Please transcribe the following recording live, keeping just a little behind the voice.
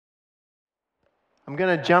I'm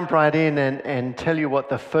going to jump right in and tell you what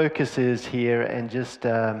the focus is here and just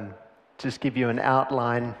give you an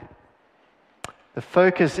outline. The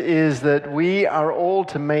focus is that we are all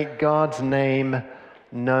to make God's name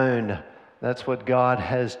known. That's what God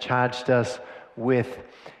has charged us with.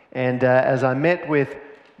 And as I met with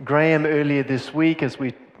Graham earlier this week, as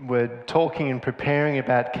we were talking and preparing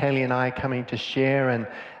about Kaylee and I coming to share,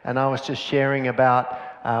 and I was just sharing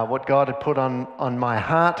about what God had put on my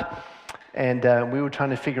heart. And we were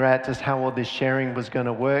trying to figure out just how all this sharing was going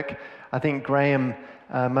to work. I think Graham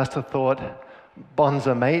must have thought,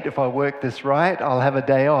 bonza mate, if I work this right, I'll have a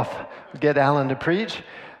day off, get Alan to preach.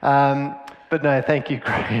 But no, thank you,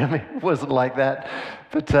 Graham. It wasn't like that.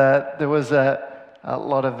 But there was a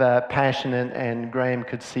lot of passion, and Graham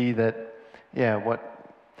could see that, what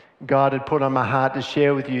God had put on my heart to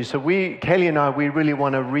share with you. So Kaylee and I, we really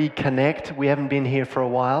want to reconnect. We haven't been here for a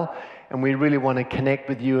while. And we really want to connect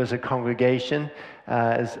with you as a congregation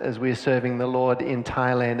as we're serving the Lord in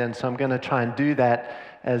Thailand. And so I'm going to try and do that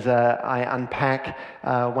as I unpack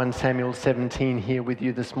 1 Samuel 17 here with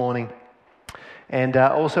you this morning. And I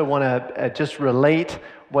also want to just relate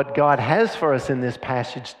what God has for us in this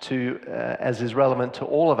passage as is relevant to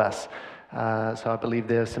all of us. So I believe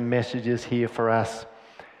there are some messages here for us.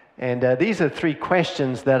 And these are 3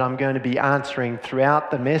 questions that I'm going to be answering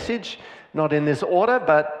throughout the message. Not in this order,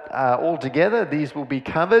 but all together, these will be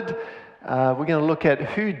covered. We're going to look at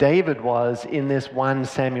who David was in this 1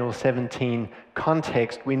 Samuel 17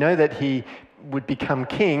 context. We know that he would become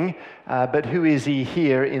king, but who is he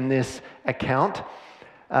here in this account?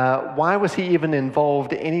 Why was he even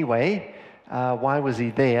involved anyway? Why was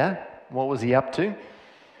he there? What was he up to?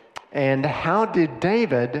 And how did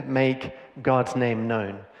David make God's name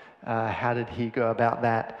known? How did he go about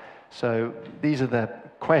that? So these are the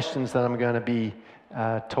questions that I'm going to be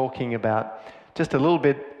talking about. Just a little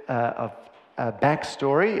bit of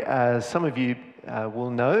backstory. Some of you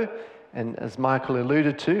will know, and as Michael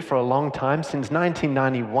alluded to, for a long time, since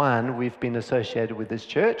 1991, we've been associated with this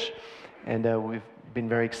church, and we've been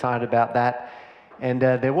very excited about that. And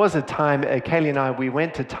there was a time, Kaylee and I, we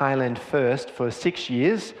went to Thailand first for 6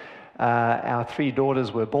 years. Our 3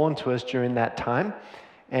 daughters were born to us during that time,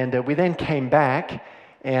 and we then came back.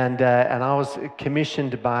 And I was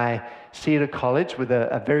commissioned by Cedar College with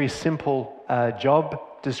a very simple job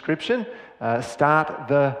description. Start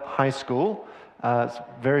the high school. It's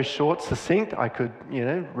very short, succinct. I could,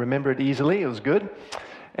 remember it easily. It was good.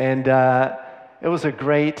 And it was a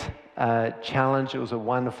great challenge. It was a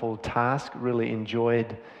wonderful task. Really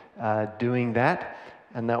enjoyed doing that.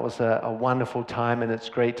 And that was a wonderful time. And it's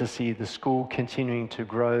great to see the school continuing to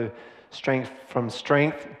grow from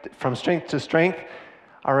strength to strength.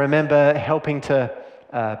 I remember helping to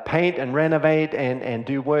paint and renovate and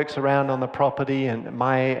do works around on the property, and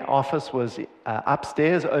my office was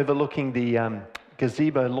upstairs overlooking the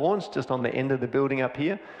gazebo lawns just on the end of the building up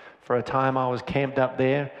here. For a time I was camped up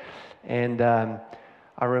there, and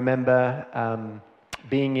I remember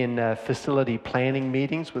being in facility planning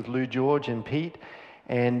meetings with Lou George and Pete,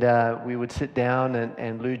 and we would sit down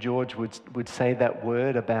and Lou George would say that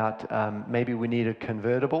word about maybe we need a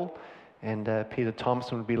convertible. And Peter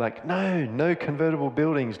Thompson would be like, no convertible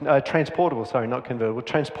buildings. Transportable, sorry, not convertible,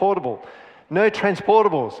 transportable. No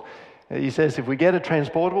transportables. He says if we get a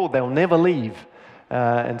transportable, they'll never leave.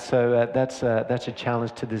 And so that's a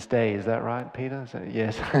challenge to this day. Is that right, Peter?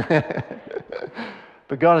 Yes.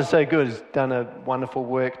 But God is so good. He's done a wonderful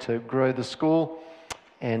work to grow the school,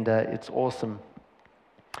 and it's awesome.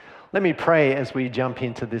 Let me pray as we jump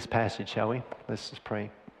into this passage, shall we? Let's just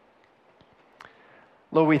pray.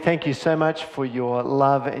 Lord, we thank you so much for your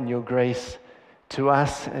love and your grace to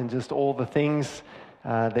us and just all the things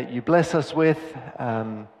that you bless us with.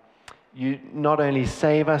 You not only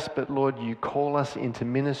save us, but Lord, you call us into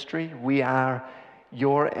ministry. We are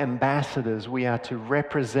your ambassadors. We are to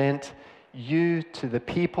represent you to the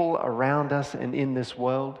people around us and in this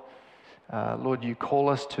world. Lord, you call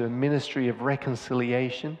us to a ministry of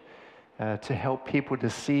reconciliation to help people to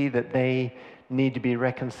see that they need to be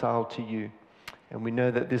reconciled to you. And we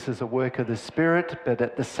know that this is a work of the Spirit, but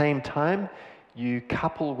at the same time, you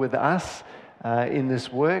couple with us in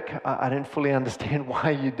this work. I don't fully understand why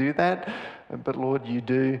you do that, but Lord, you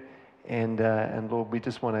do. And Lord, we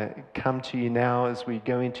just want to come to you now as we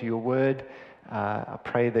go into your word. I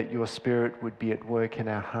pray that your Spirit would be at work in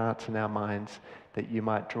our hearts and our minds, that you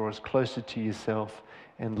might draw us closer to yourself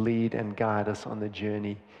and lead and guide us on the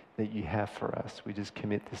journey that you have for us. We just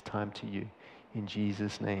commit this time to you. In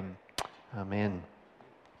Jesus' name. Amen.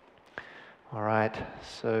 All right,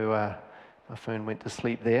 so my phone went to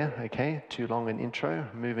sleep there. Okay, too long an intro.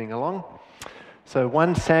 Moving along. So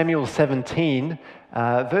 1 Samuel 17,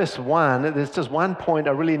 verse 1, there's just one point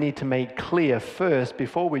I really need to make clear first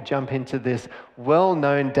before we jump into this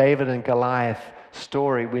well-known David and Goliath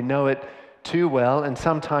story. We know it too well, and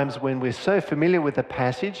sometimes when we're so familiar with the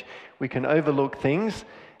passage, we can overlook things.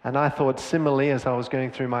 And I thought similarly as I was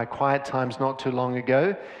going through my quiet times not too long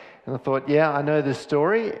ago, and I thought, yeah, I know this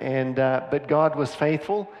story, but God was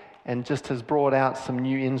faithful and just has brought out some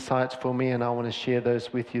new insights for me, and I want to share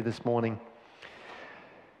those with you this morning.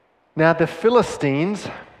 Now, the Philistines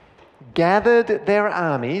gathered their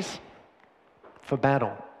armies for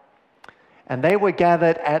battle, and they were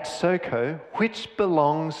gathered at Soko, which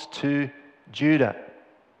belongs to Judah,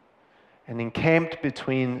 and encamped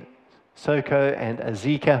between Soko and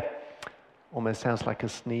Azekah, almost sounds like a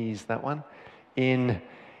sneeze, that one, in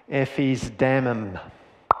Ephes Dammim,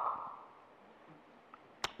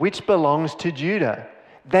 which belongs to Judah.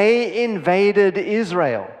 They invaded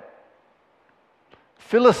Israel.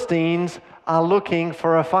 Philistines are looking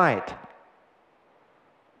for a fight.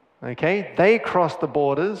 Okay? They crossed the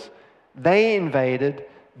borders. They invaded.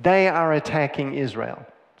 They are attacking Israel.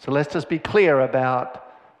 So let's just be clear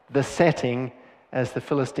about the setting as the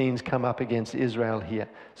Philistines come up against Israel here.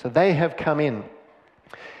 So they have come in.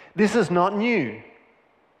 This is not new.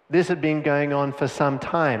 This had been going on for some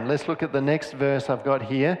time. Let's look at the next verse I've got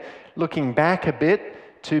here. Looking back a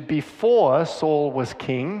bit to before Saul was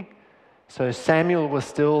king. So Samuel was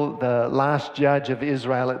still the last judge of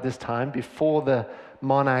Israel at this time, before the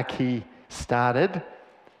monarchy started.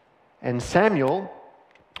 And Samuel,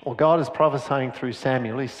 or God is prophesying through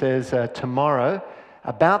Samuel, he says, tomorrow,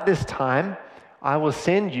 about this time, I will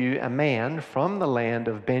send you a man from the land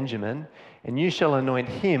of Benjamin, and you shall anoint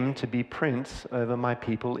him to be prince over my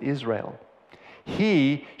people Israel.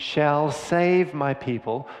 He shall save my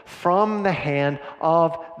people from the hand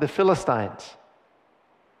of the Philistines.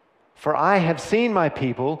 For I have seen my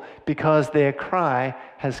people, because their cry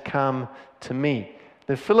has come to me.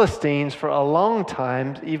 The Philistines, for a long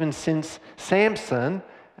time, even since Samson,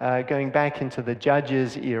 going back into the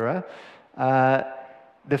Judges era,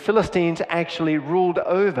 the Philistines actually ruled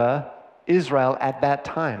over Israel at that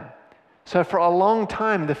time. So for a long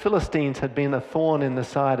time, the Philistines had been a thorn in the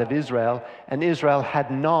side of Israel, and Israel had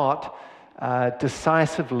not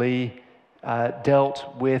decisively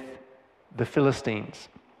dealt with the Philistines.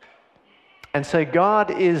 And so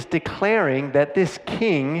God is declaring that this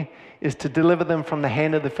king is to deliver them from the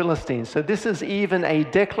hand of the Philistines. So this is even a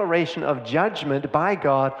declaration of judgment by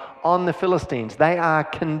God on the Philistines. They are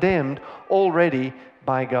condemned already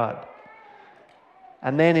by God.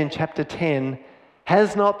 And then in chapter 10,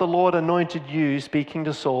 has not the Lord anointed you, speaking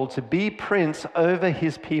to Saul, to be prince over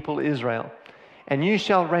his people Israel? And you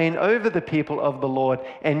shall reign over the people of the Lord,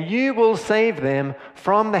 and you will save them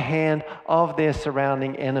from the hand of their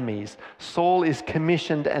surrounding enemies. Saul is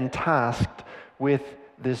commissioned and tasked with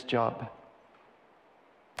this job.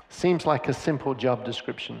 Seems like a simple job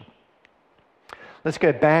description. Let's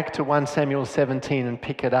go back to 1 Samuel 17 and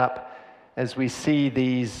pick it up as we see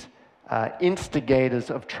these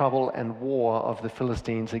instigators of trouble and war of the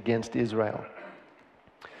Philistines against Israel.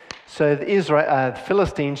 So the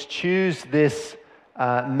Philistines choose this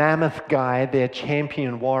mammoth guy, their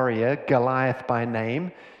champion warrior, Goliath by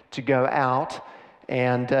name, to go out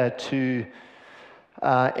and to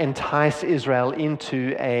entice Israel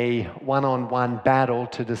into a one-on-one battle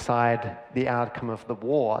to decide the outcome of the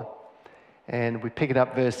war. And we pick it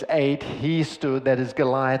up, verse 8. He stood, that is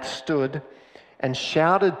Goliath stood, and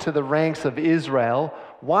shouted to the ranks of Israel,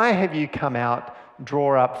 "Why have you come out?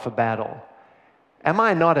 Draw up for battle. Am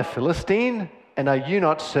I not a Philistine? And are you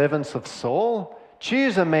not servants of Saul?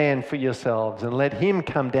 Choose a man for yourselves and let him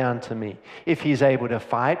come down to me. If he's able to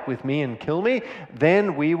fight with me and kill me,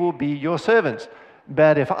 then we will be your servants.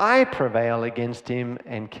 But if I prevail against him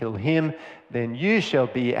and kill him, then you shall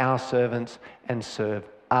be our servants and serve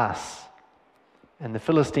us." And the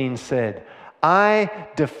Philistines said, "I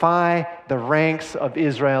defy the ranks of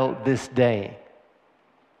Israel this day."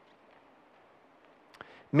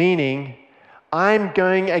 Meaning, I'm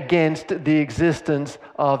going against the existence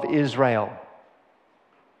of Israel.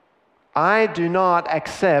 I do not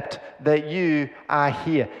accept that you are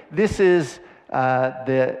here. This is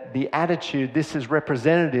the attitude, this is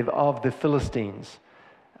representative of the Philistines.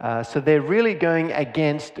 So they're really going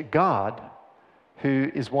against God,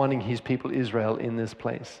 who is wanting his people Israel in this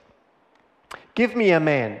place. "Give me a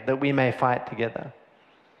man that we may fight together."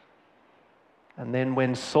 And then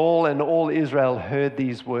when Saul and all Israel heard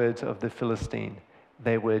these words of the Philistine,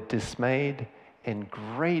 they were dismayed and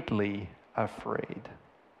greatly afraid.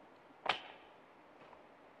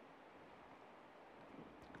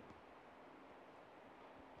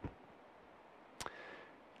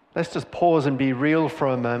 Let's just pause and be real for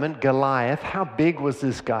a moment. Goliath, how big was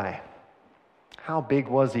this guy? How big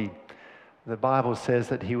was he? The Bible says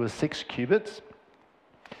that he was 6 cubits.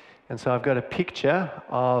 And so I've got a picture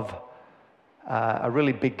of a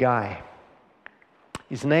really big guy.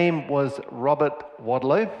 His name was Robert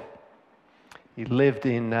Wadlow. He lived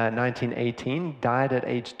in 1918, died at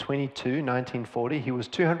age 22, 1940. He was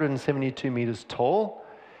 272 meters tall,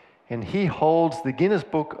 and he holds the Guinness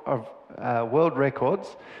Book of World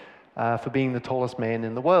Records for being the tallest man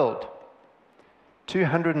in the world.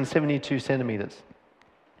 272 centimeters.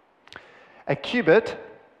 A cubit,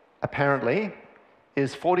 apparently,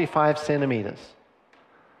 is 45 centimeters.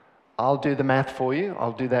 I'll do the math for you.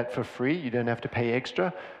 I'll do that for free. You don't have to pay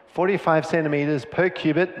extra. 45 centimeters per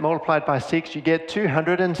cubit multiplied by 6, you get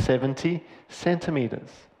 270 centimeters.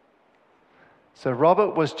 So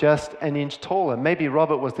Robert was just an inch taller. Maybe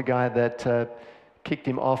Robert was the guy that kicked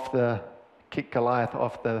Goliath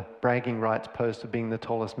off the bragging rights post of being the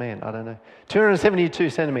tallest man. I don't know. 272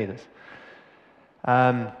 centimeters.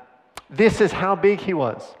 This is how big he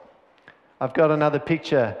was. I've got another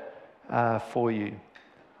picture for you.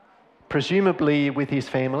 Presumably with his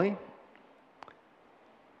family.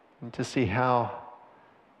 And to see how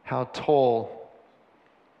tall.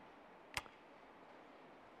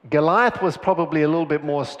 Goliath was probably a little bit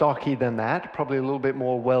more stocky than that, probably a little bit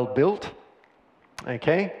more well-built.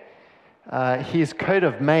 Okay? His coat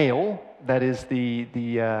of mail, that is the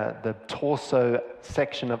torso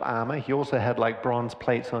section of armor. He also had like bronze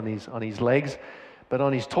plates on his legs, but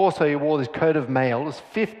on his torso he wore this coat of mail. It was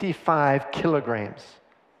 55 kilograms.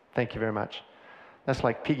 Thank you very much. That's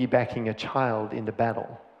like piggybacking a child into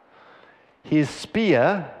battle. His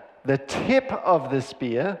spear, the tip of the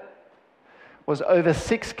spear, was over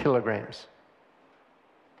 6 kilograms.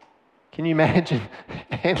 Can you imagine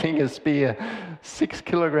handling a spear, 6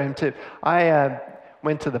 kilogram tip? I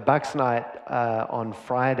went to the Bucks night on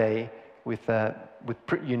Friday with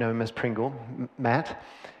Miss Pringle, Matt,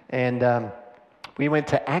 and we went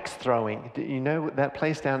to axe throwing. Do you know that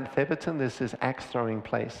place down in Theberton? There's this axe throwing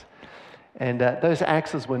place. And those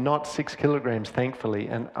axes were not 6 kilograms, thankfully.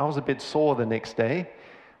 And I was a bit sore the next day.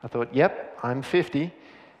 I thought, yep, I'm 50.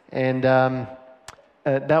 And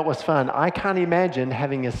that was fun. I can't imagine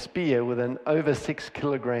having a spear with an over 6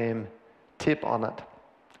 kilogram tip on it.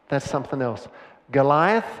 That's something else.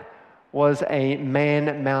 Goliath was a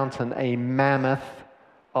man mountain, a mammoth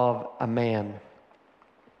of a man.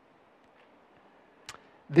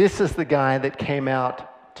 This is the guy that came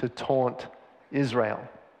out to taunt Israel.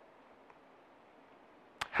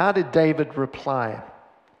 How did David reply?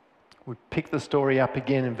 We pick the story up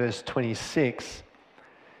again in verse 26.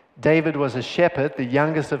 David was a shepherd, the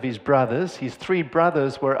youngest of his brothers. His 3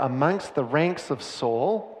 brothers were amongst the ranks of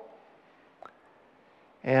Saul.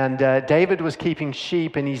 And David was keeping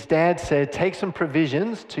sheep, and his dad said, take some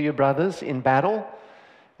provisions to your brothers in battle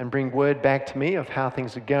and bring word back to me of how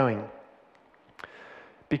things are going.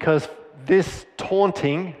 Because this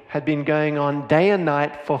taunting had been going on day and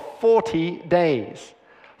night for 40 days.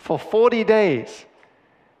 For 40 days,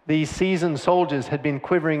 these seasoned soldiers had been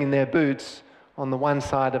quivering in their boots on the one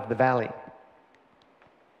side of the valley.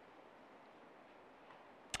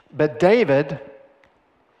 But David,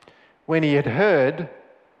 when he had heard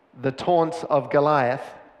the taunts of Goliath,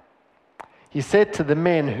 he said to the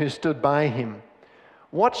men who stood by him,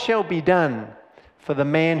 what shall be done for the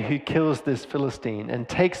man who kills this Philistine and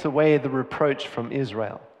takes away the reproach from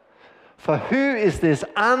Israel? For who is this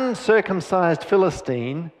uncircumcised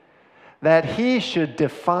Philistine that he should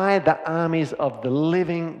defy the armies of the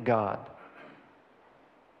living God?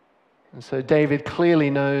 And so David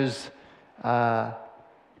clearly knows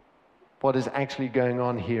what is actually going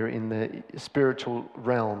on here in the spiritual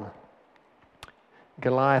realm.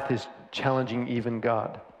 Goliath is challenging even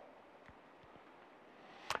God.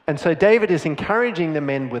 And so David is encouraging the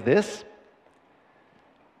men with this.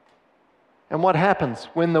 And what happens?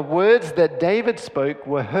 When the words that David spoke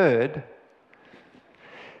were heard,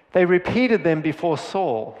 they repeated them before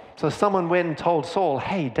Saul. So someone went and told Saul,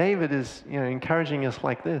 hey, David is encouraging us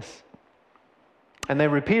like this. And they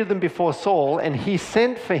repeated them before Saul, and he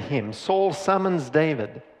sent for him. Saul summons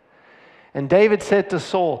David. And David said to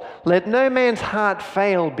Saul, let no man's heart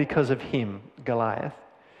fail because of him, Goliath.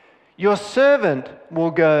 Your servant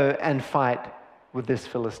will go and fight with this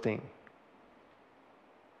Philistine.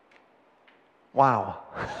 Wow.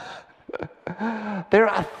 There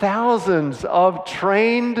are thousands of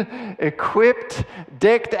trained, equipped,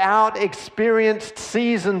 decked out, experienced,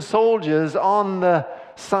 seasoned soldiers on the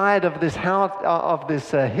side of this house,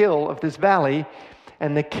 hill, of this valley,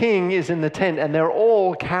 and the king is in the tent, and they're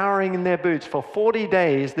all cowering in their boots. For 40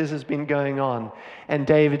 days this has been going on. And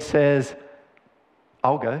David says,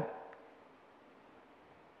 I'll go.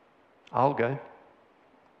 I'll go.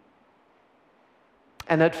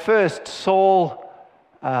 And at first, Saul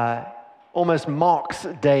almost mocks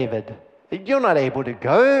David. You're not able to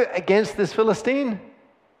go against this Philistine.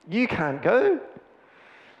 You can't go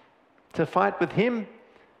to fight with him,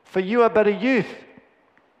 for you are but a youth.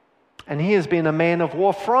 And he has been a man of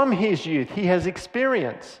war from his youth. He has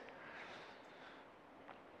experience.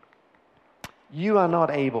 You are not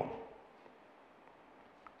able.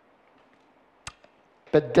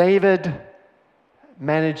 But David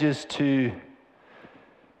manages to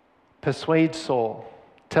persuade Saul,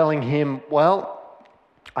 telling him, well,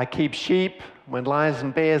 I keep sheep. When lions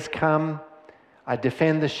and bears come, I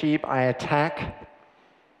defend the sheep, I attack.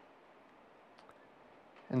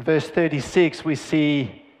 In verse 36, we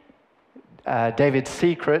see David's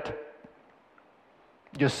secret.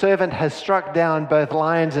 Your servant has struck down both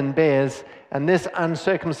lions and bears, and this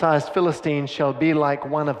uncircumcised Philistine shall be like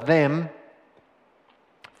one of them,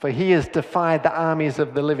 for he has defied the armies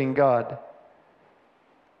of the living God.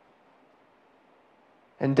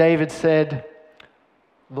 And David said,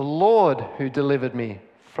 the Lord who delivered me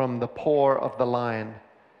from the paw of the lion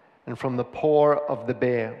and from the paw of the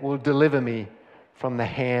bear will deliver me from the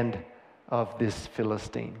hand of this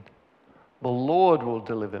Philistine. The Lord will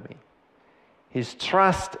deliver me. His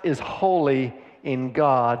trust is wholly in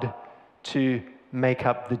God to make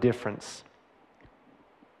up the difference.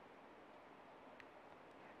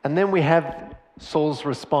 And then we have Saul's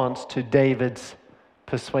response to David's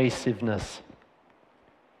persuasiveness.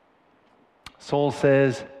 Saul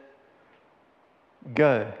says,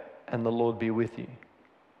 go and the Lord be with you.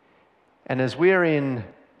 And as we're in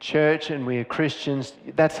church and we're Christians,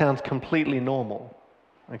 that sounds completely normal.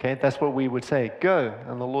 Okay, that's what we would say. Go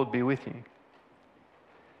and the Lord be with you.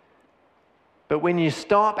 But when you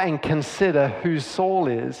stop and consider who Saul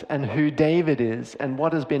is and who David is and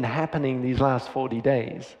what has been happening these last 40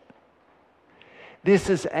 days, this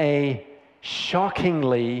is a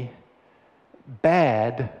shockingly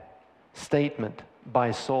bad statement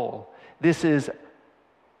by Saul. This is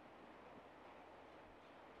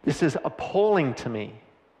appalling to me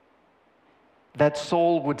that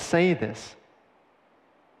Saul would say this.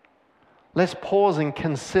 Let's pause and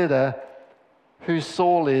consider who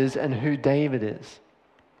Saul is and who David is.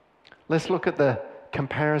 Let's look at the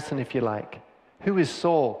comparison, if you like. Who is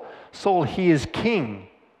Saul? Saul, he is king.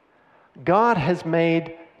 God has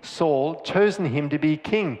made Saul, chosen him to be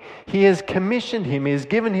king. He has commissioned him. He has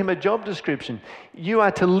given him a job description. You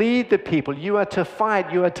are to lead the people. You are to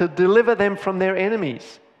fight. You are to deliver them from their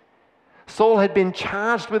enemies. Saul had been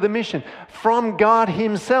charged with a mission from God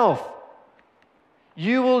himself.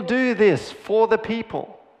 You will do this for the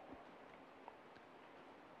people.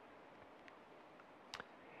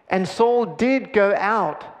 And Saul did go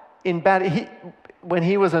out in battle. When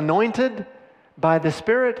he was anointed by the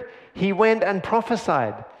Spirit, he went and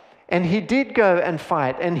prophesied. And he did go and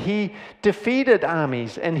fight. And he defeated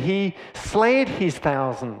armies. And he slayed his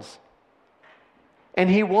thousands. And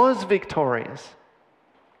he was victorious.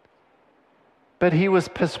 But he was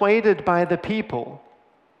persuaded by the people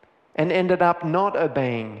and ended up not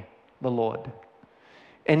obeying the Lord.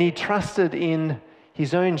 And he trusted in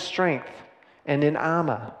his own strength and in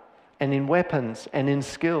armor and in weapons and in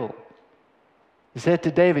skill. He said to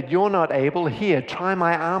David, you're not able. Here, try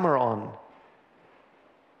my armor on.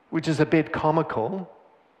 Which is a bit comical.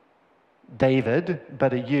 David,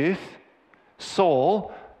 but a youth.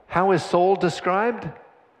 Saul, how is Saul described?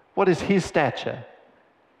 What is his stature?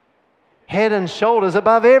 Head and shoulders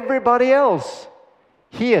above everybody else.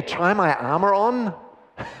 Here, try my armor on.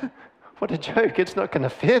 What a joke. It's not going to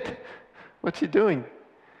fit. What's he doing?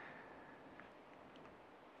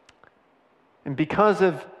 And because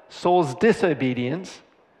of Saul's disobedience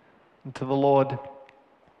to the Lord,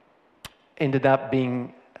 ended up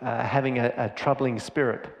being having a troubling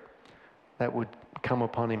spirit that would come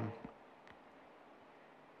upon him.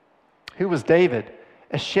 Who was David?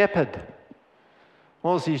 A shepherd.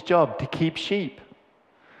 What was his job? To keep sheep.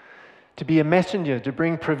 To be a messenger, to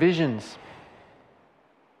bring provisions.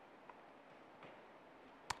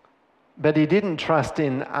 But he didn't trust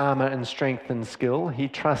in armor and strength and skill. He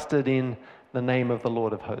trusted in the name of the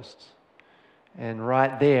Lord of hosts. And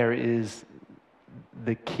right there is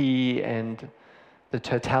the key and the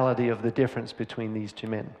totality of the difference between these two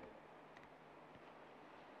men.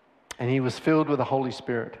 And he was filled with the Holy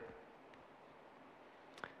Spirit.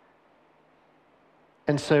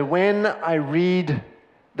 And so when I read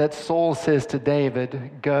that Saul says to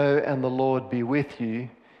David, go and the Lord be with you,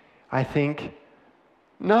 I think,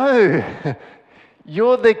 No,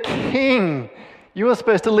 you're the king. You are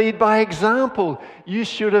supposed to lead by example. You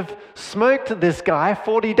should have smoked this guy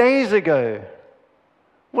 40 days ago.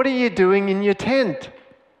 What are you doing in your tent?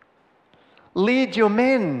 Lead your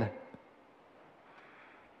men.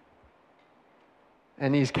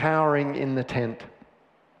 And he's cowering in the tent.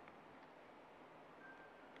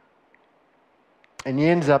 And he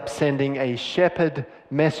ends up sending a shepherd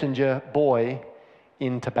messenger boy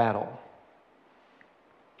into battle.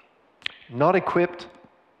 Not equipped,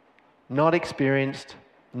 not experienced,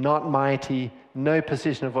 not mighty, no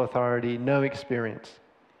position of authority, no experience.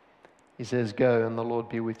 He says, go and the Lord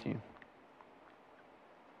be with you.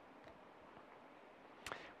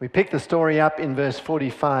 We pick the story up in verse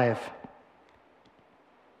 45.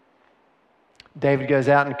 David goes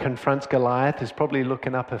out and confronts Goliath, who's probably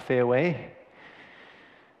looking up a fair way.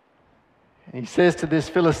 And he says to this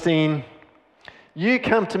Philistine, you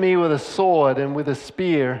come to me with a sword and with a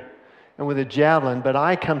spear and with a javelin, but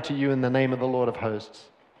I come to you in the name of the Lord of hosts,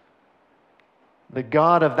 the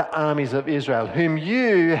God of the armies of Israel, whom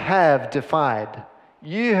you have defied.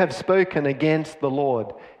 You have spoken against the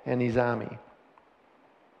Lord and his army.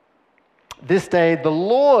 This day the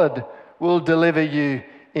Lord will deliver you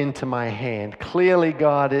into my hand. Clearly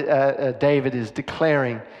David is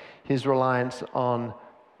declaring his reliance on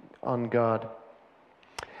God.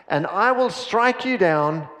 And I will strike you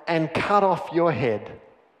down and cut off your head.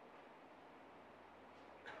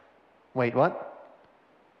 Wait, what?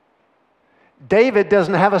 David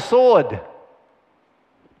doesn't have a sword.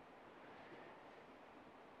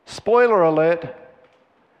 Spoiler alert.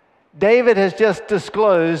 David has just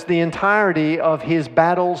disclosed the entirety of his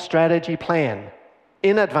battle strategy plan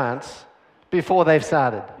in advance before they've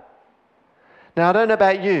started. Now, I don't know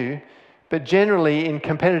about you, but generally in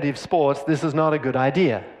competitive sports, this is not a good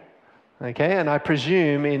idea. Okay? And I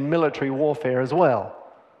presume in military warfare as well.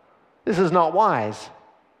 This is not wise.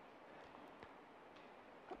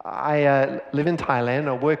 I live in Thailand.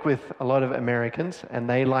 I work with a lot of Americans, and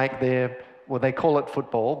they like they call it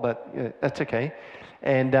football, but that's okay.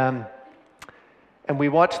 And we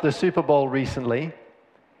watched the Super Bowl recently,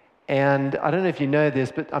 and I don't know if you know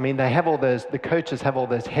this, but I mean, they have the coaches have all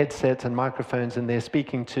those headsets and microphones, and they're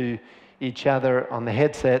speaking to each other on the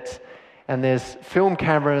headsets, and there's film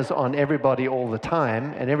cameras on everybody all the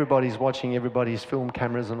time, and everybody's watching everybody's film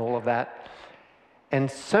cameras and all of that. And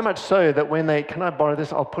so much so that when can I borrow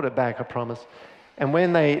this? I'll put it back, I promise. And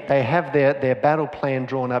when they have their battle plan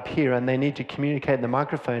drawn up here and they need to communicate in the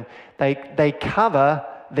microphone, they cover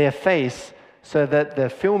their face so that the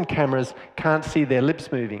film cameras can't see their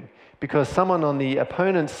lips moving, because someone on the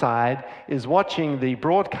opponent's side is watching the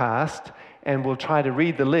broadcast and will try to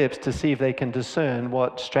read the lips to see if they can discern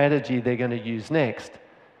what strategy they're going to use next.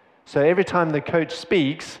 So every time the coach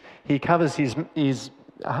speaks, he covers his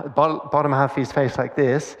bottom half of his face like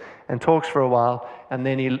this and talks for a while, and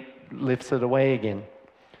then he lifts it away again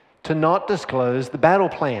to not disclose the battle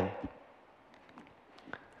plan.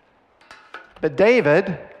 But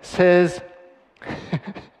David says,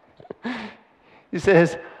 he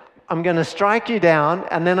says, I'm going to strike you down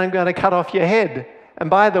and then I'm going to cut off your head. And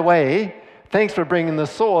by the way, thanks for bringing the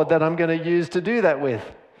sword that I'm going to use to do that with,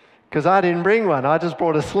 because I didn't bring one. I just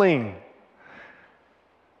brought a sling.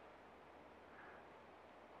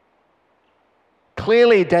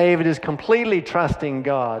 Clearly, David is completely trusting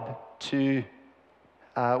God to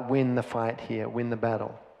win the fight here, win the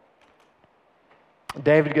battle.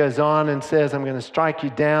 David goes on and says, I'm going to strike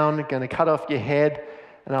you down, I'm going to cut off your head,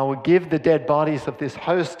 and I will give the dead bodies of this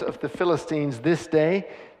host of the Philistines this day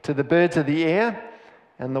to the birds of the air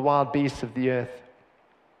and the wild beasts of the earth,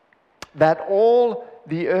 that all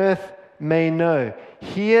the earth may know.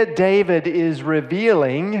 Here David is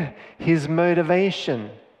revealing his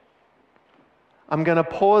motivation. I'm going to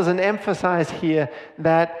pause and emphasize here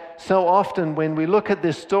that so often when we look at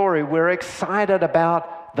this story, we're excited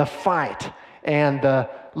about the fight and the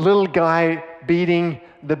little guy beating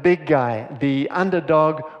the big guy, the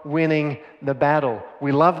underdog winning the battle.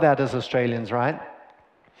 We love that as Australians, right?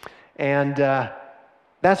 And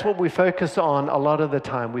that's what we focus on a lot of the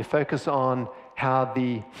time. We focus on how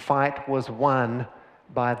the fight was won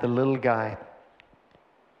by the little guy.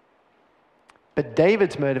 But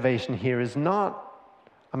David's motivation here is not,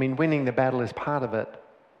 winning the battle is part of it.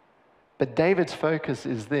 But David's focus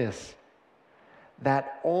is this,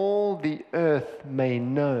 that all the earth may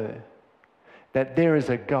know that there is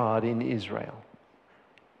a God in Israel.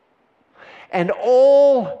 And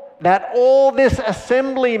all this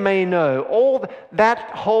assembly may know, all that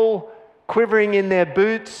whole quivering in their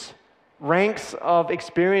boots, ranks of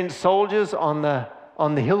experienced soldiers on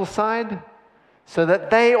the hillside, so that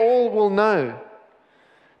they all will know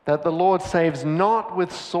that the Lord saves not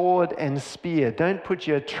with sword and spear. Don't put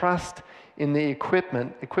your trust in the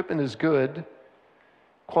equipment. Equipment is good.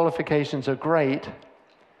 Qualifications are great.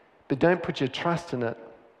 But don't put your trust in it.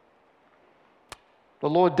 The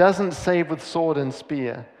Lord doesn't save with sword and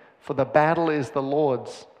spear, for the battle is the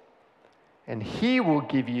Lord's, and He will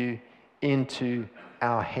give you into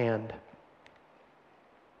our hand.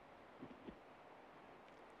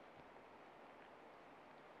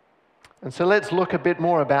 And so let's look a bit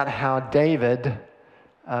more about how David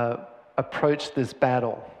approached this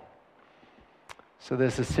battle. So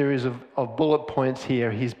there's a series of bullet points here.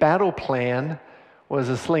 His battle plan was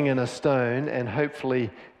a sling and a stone, and hopefully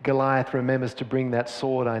Goliath remembers to bring that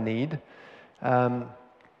sword I need. And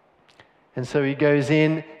so he goes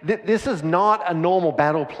in. This is not a normal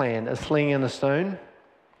battle plan, a sling and a stone.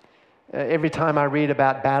 Every time I read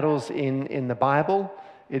about battles in the Bible,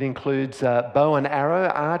 it includes bow and arrow,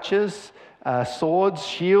 archers, swords,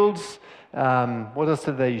 shields. What else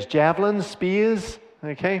do they use? Javelins, spears.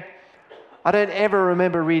 Okay. I don't ever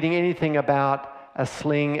remember reading anything about a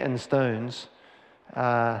sling and stones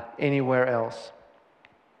anywhere else.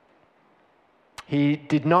 He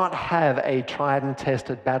did not have a tried and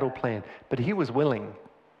tested battle plan, but he was willing.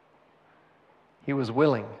 He was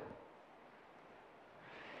willing.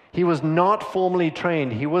 He was not formally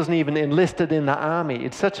trained. He wasn't even enlisted in the army.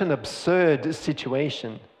 It's such an absurd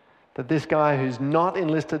situation that this guy who's not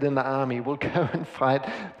enlisted in the army will go and fight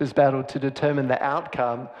this battle to determine the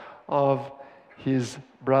outcome of his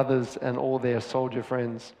brothers and all their soldier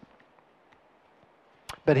friends.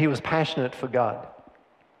 But he was passionate for God.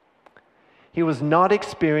 He was not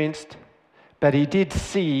experienced, but he did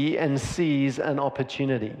see and seize an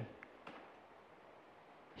opportunity.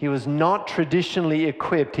 He was not traditionally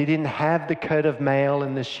equipped. He didn't have the coat of mail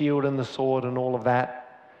and the shield and the sword and all of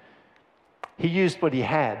that. He used what he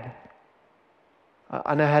had.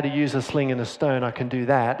 I know how to use a sling and a stone. I can do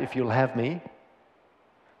that if you'll have me.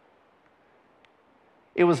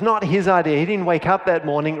 It was not his idea. He didn't wake up that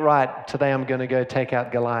morning, right, today I'm going to go take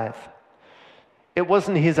out Goliath. It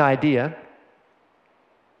wasn't his idea.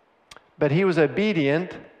 But he was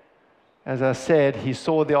obedient. As I said, he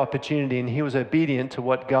saw the opportunity and he was obedient to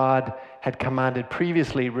what God had commanded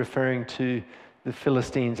previously, referring to the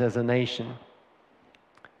Philistines as a nation.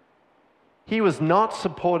 He was not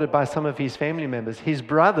supported by some of his family members. His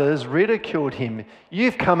brothers ridiculed him.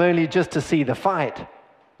 You've come only just to see the fight.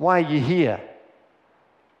 Why are you here?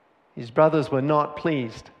 His brothers were not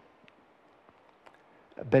pleased.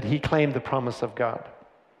 But he claimed the promise of God.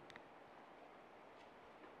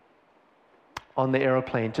 On the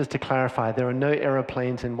aeroplane, just to clarify, there are no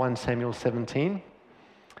aeroplanes in 1 Samuel 17.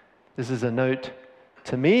 This is a note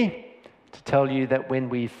to me to tell you that when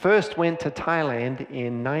we first went to Thailand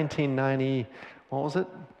in 1990, what was it?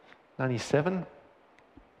 97?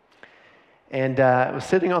 And I was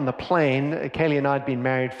sitting on the plane. Kaylee and I had been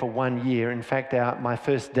married for 1 year. In fact, my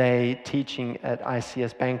first day teaching at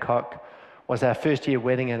ICS Bangkok was our first year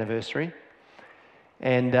wedding anniversary.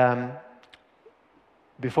 And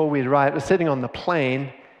before we arrived, I was sitting on the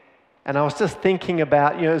plane, and I was just thinking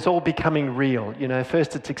about, it's all becoming real.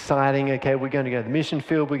 First it's exciting. Okay, we're going to go to the mission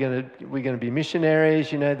field. We're going to be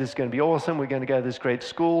missionaries. This is going to be awesome. We're going to go to this great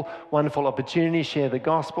school. Wonderful opportunity, share the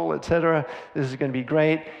gospel, etc. This is going to be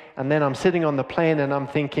great. And then I'm sitting on the plane, and I'm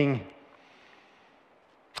thinking,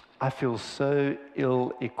 I feel so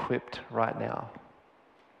ill-equipped right now.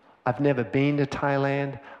 I've never been to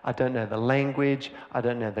Thailand. I don't know the language. I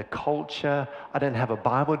don't know the culture. I don't have a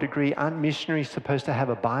Bible degree. Aren't missionaries supposed to have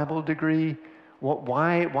a Bible degree?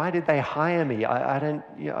 Why did they hire me? I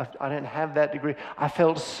don't have that degree. I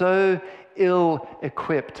felt so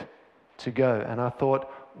ill-equipped to go, and I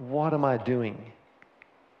thought, what am I doing?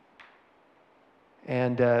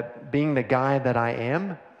 And being the guy that I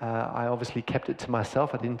am, I obviously kept it to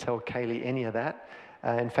myself. I didn't tell Kaylee any of that.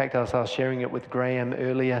 In fact, as I was sharing it with Graham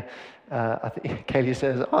earlier, I think Kaylee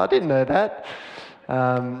says, I didn't know that.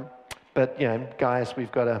 But, guys,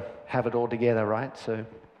 we've got to have it all together, right? So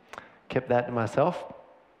kept that to myself.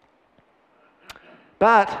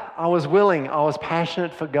 But I was willing. I was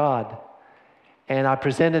passionate for God. And I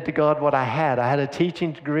presented to God what I had. I had a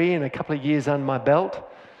teaching degree and a couple of years under my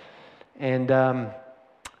belt. And,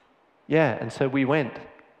 and so we went.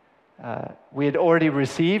 We had already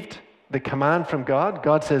received the command from God.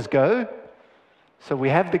 God says, go. So we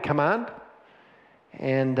have the command.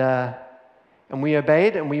 And we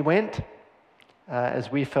obeyed and we went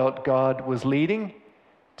as we felt God was leading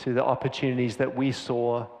to the opportunities that we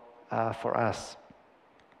saw for us.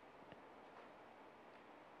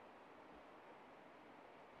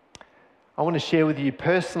 I want to share with you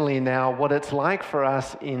personally now what it's like for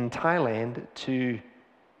us in Thailand to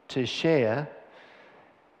to share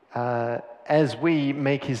as we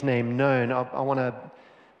make his name known. I want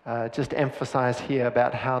to just emphasize here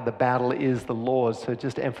about how the battle is the Lord's. So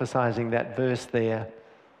just emphasizing that verse there.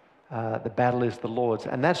 The battle is the Lord's.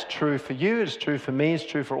 And that's true for you, it's true for me, it's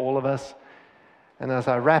true for all of us. And as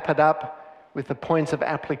I wrap it up with the points of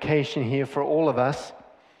application here for all of us,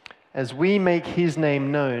 as we make his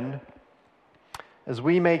name known,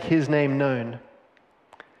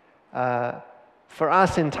 for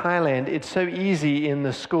us in Thailand, it's so easy in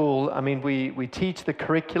the school. I mean, we teach the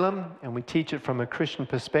curriculum and we teach it from a Christian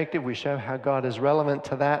perspective. We show how God is relevant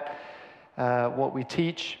to that, what we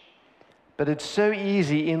teach. But it's so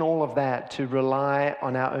easy in all of that to rely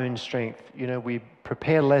on our own strength. You know, we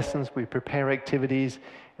prepare lessons, we prepare activities,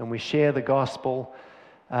 and we share the gospel.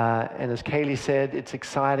 And as Kaylee said, it's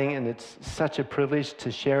exciting and it's such a privilege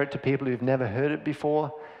to share it to people who've never heard it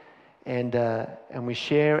before. And we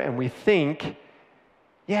share and we think,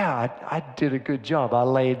 yeah, I did a good job. I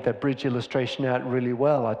laid the bridge illustration out really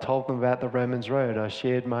well. I told them about the Romans Road. I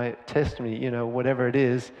shared my testimony, you know, whatever it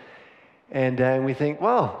is. And we think,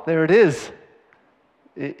 well, there it is.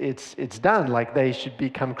 It's done. Like they should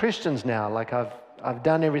become Christians now. Like I've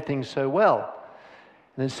done everything so well.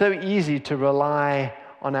 And it's so easy to rely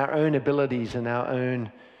on our own abilities and our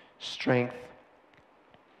own strength,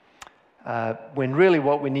 when really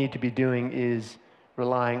what we need to be doing is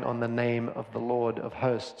relying on the name of the Lord of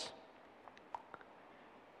hosts.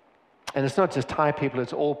 And it's not just Thai people,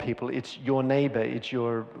 it's all people. It's your neighbor, it's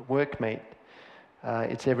your workmate,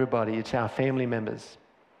 it's everybody, it's our family members.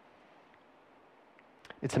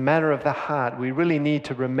 It's a matter of the heart. We really need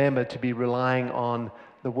to remember to be relying on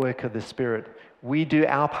the work of the Spirit. We do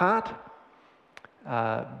our part,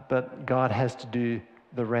 but God has to do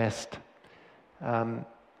the rest.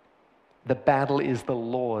 The battle is the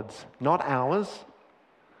Lord's, not ours.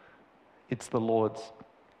 It's the Lord's.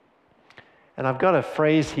 And I've got a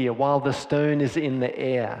phrase here, while the stone is in the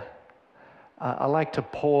air. I like to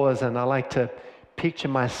pause and I like to picture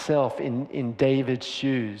myself in David's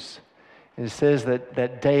shoes. And it says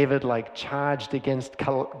that David charged against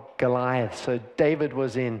Goliath. So David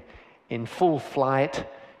was in full flight,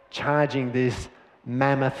 charging this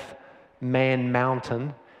mammoth man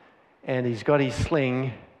mountain, and he's got his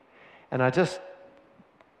sling. And I just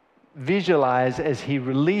visualize as he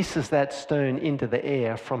releases that stone into the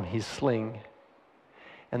air from his sling.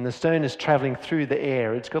 And the stone is traveling through the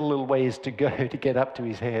air. It's got a little ways to go to get up to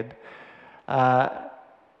his head.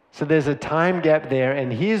 So there's a time gap there,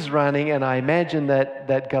 and he's running, and I imagine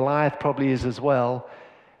that Goliath probably is as well.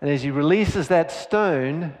 And as he releases that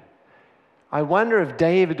stone, I wonder if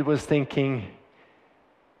David was thinking,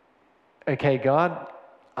 okay, God,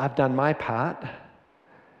 I've done my part.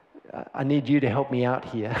 I need you to help me out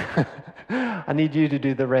here. I need you to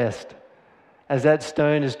do the rest. As that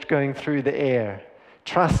stone is going through the air,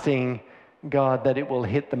 trusting God that it will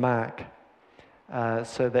hit the mark,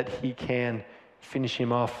 so that he can finish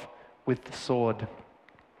him off with the sword.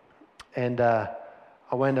 And I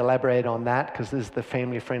won't elaborate on that because this is the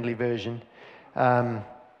family-friendly version.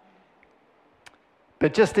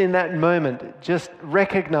 But just in that moment, just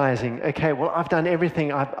recognizing, okay, well, I've done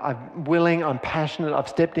everything. I'm willing, I'm passionate, I've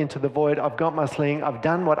stepped into the void, I've got my sling, I've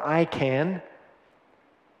done what I can.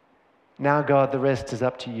 Now, God, the rest is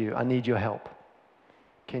up to you. I need your help.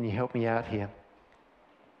 Can you help me out here?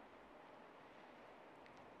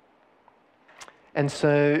 And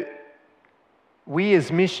so, we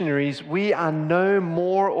as missionaries, we are no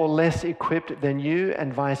more or less equipped than you,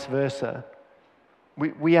 and vice versa.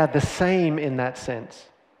 We are the same in that sense.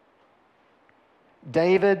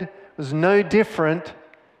 David was no different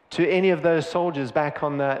to any of those soldiers back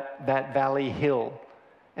on that valley hill,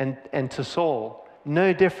 and to Saul.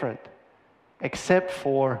 No different, except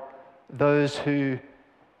for those who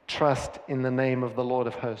trust in the name of the Lord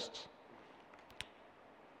of hosts.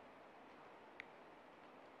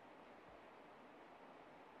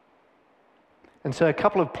 And so a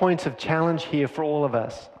couple of points of challenge here for all of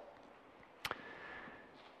us.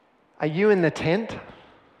 Are you in the tent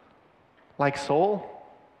like Saul?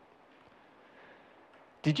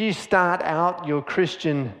 Did you start out your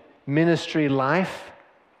Christian ministry life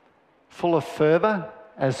full of fervor,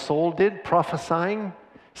 as Saul did, prophesying,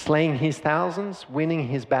 slaying his thousands, winning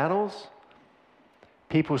his battles,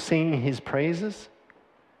 people singing his praises?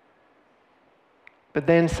 But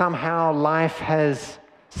then somehow life has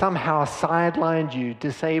somehow sidelined you,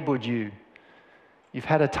 disabled you. You've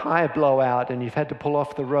had a tire blowout and you've had to pull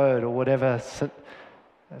off the road, or whatever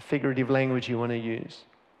figurative language you want to use.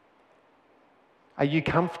 Are you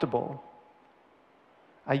comfortable?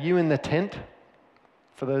 Are you in the tent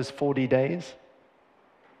for those 40 days?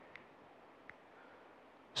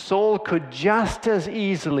 Saul could just as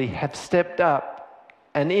easily have stepped up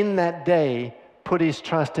and in that day put his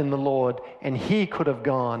trust in the Lord, and he could have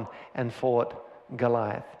gone and fought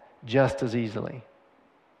Goliath just as easily.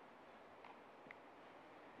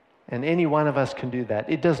 And any one of us can do that.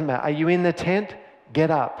 It doesn't matter. Are you in the tent? Get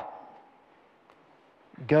up.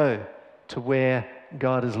 Go to where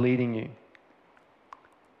God is leading you.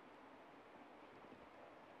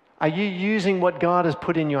 Are you using what God has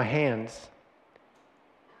put in your hands?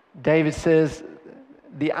 David says,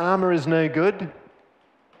 the armor is no good,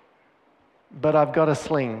 but I've got a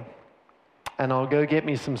sling, and I'll go get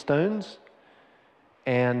me some stones,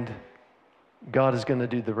 and God is going to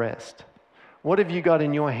do the rest. What have you got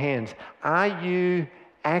in your hands? Are you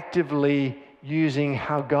actively using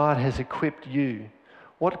how God has equipped you?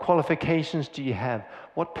 What qualifications do you have?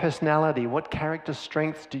 What personality, what character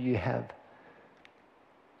strengths do you have?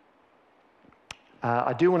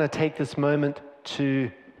 I do want to take this moment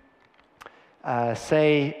to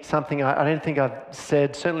say something I don't think I've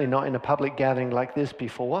said, certainly not in a public gathering like this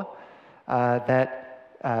before,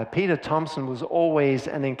 that Peter Thompson was always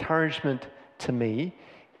an encouragement to me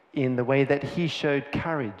in the way that he showed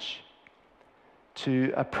courage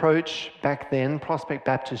to approach, back then, Prospect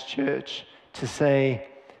Baptist Church to say,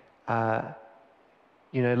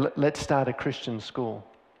 let's start a Christian school.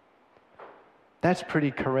 That's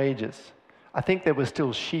pretty courageous. I think there were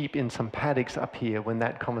still sheep in some paddocks up here when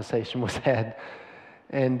that conversation was had.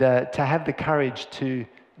 And to have the courage to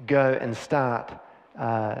go and start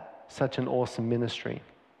such an awesome ministry.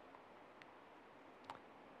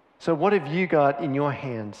 So what have you got in your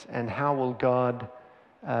hands, and how will God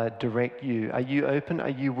direct you? Are you open? Are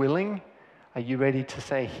you willing? Are you ready to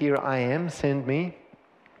say, here I am, send me?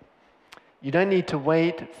 You don't need to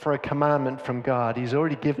wait for a commandment from God. He's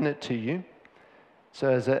already given it to you. So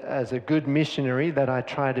as a good missionary that I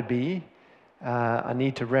try to be, I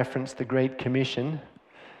need to reference the Great Commission.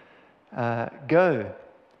 Go,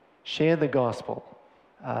 share the gospel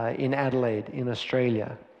in Adelaide, in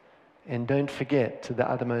Australia, and don't forget to the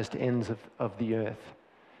uttermost ends of the earth.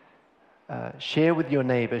 Share with your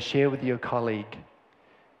neighbor, share with your colleague.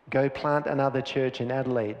 Go plant another church in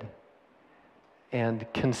Adelaide and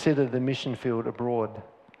consider the mission field abroad.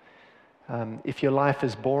 If your life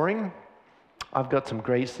is boring, I've got some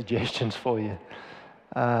great suggestions for you.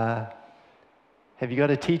 Have you got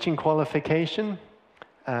a teaching qualification?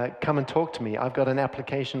 Come and talk to me. I've got an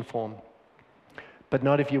application form. But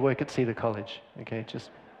not if you work at Cedar College. Okay, just...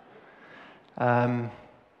 God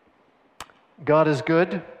is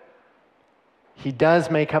good. He does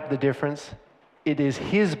make up the difference. It is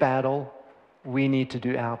His battle. We need to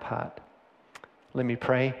do our part. Let me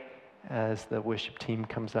pray as the worship team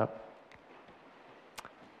comes up.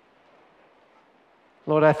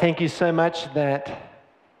 Lord, I thank you so much that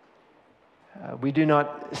we do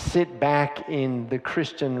not sit back in the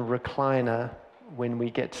Christian recliner when we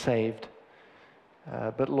get saved.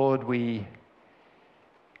 But Lord, we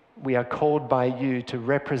are called by you to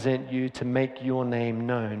represent you, to make your name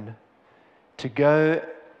known, to go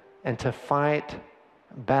and to fight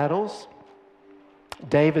battles.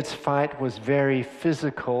 David's fight was very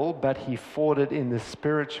physical, but he fought it in the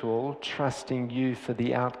spiritual, trusting you for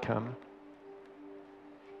the outcome.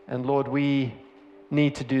 And Lord, we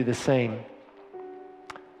need to do the same.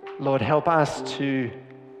 Lord, help us to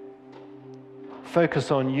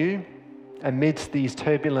focus on you amidst these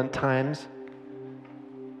turbulent times,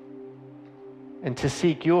 and to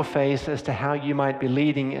seek your face as to how you might be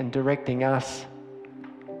leading and directing us.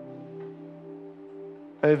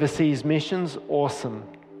 Overseas missions, awesome.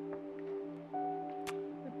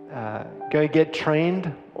 Go get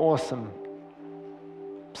trained, awesome.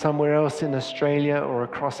 Somewhere else in Australia or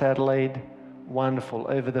across Adelaide, wonderful.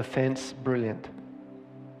 Over the fence, brilliant.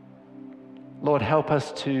 Lord, help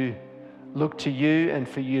us to look to you and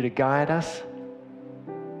for you to guide us.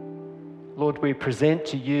 Lord, we present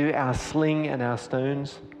to you our sling and our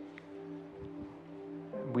stones.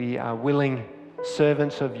 We are willing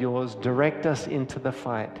servants of yours. Direct us into the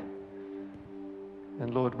fight.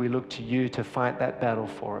 And Lord, we look to you to fight that battle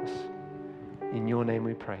for us. In your name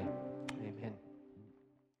we pray.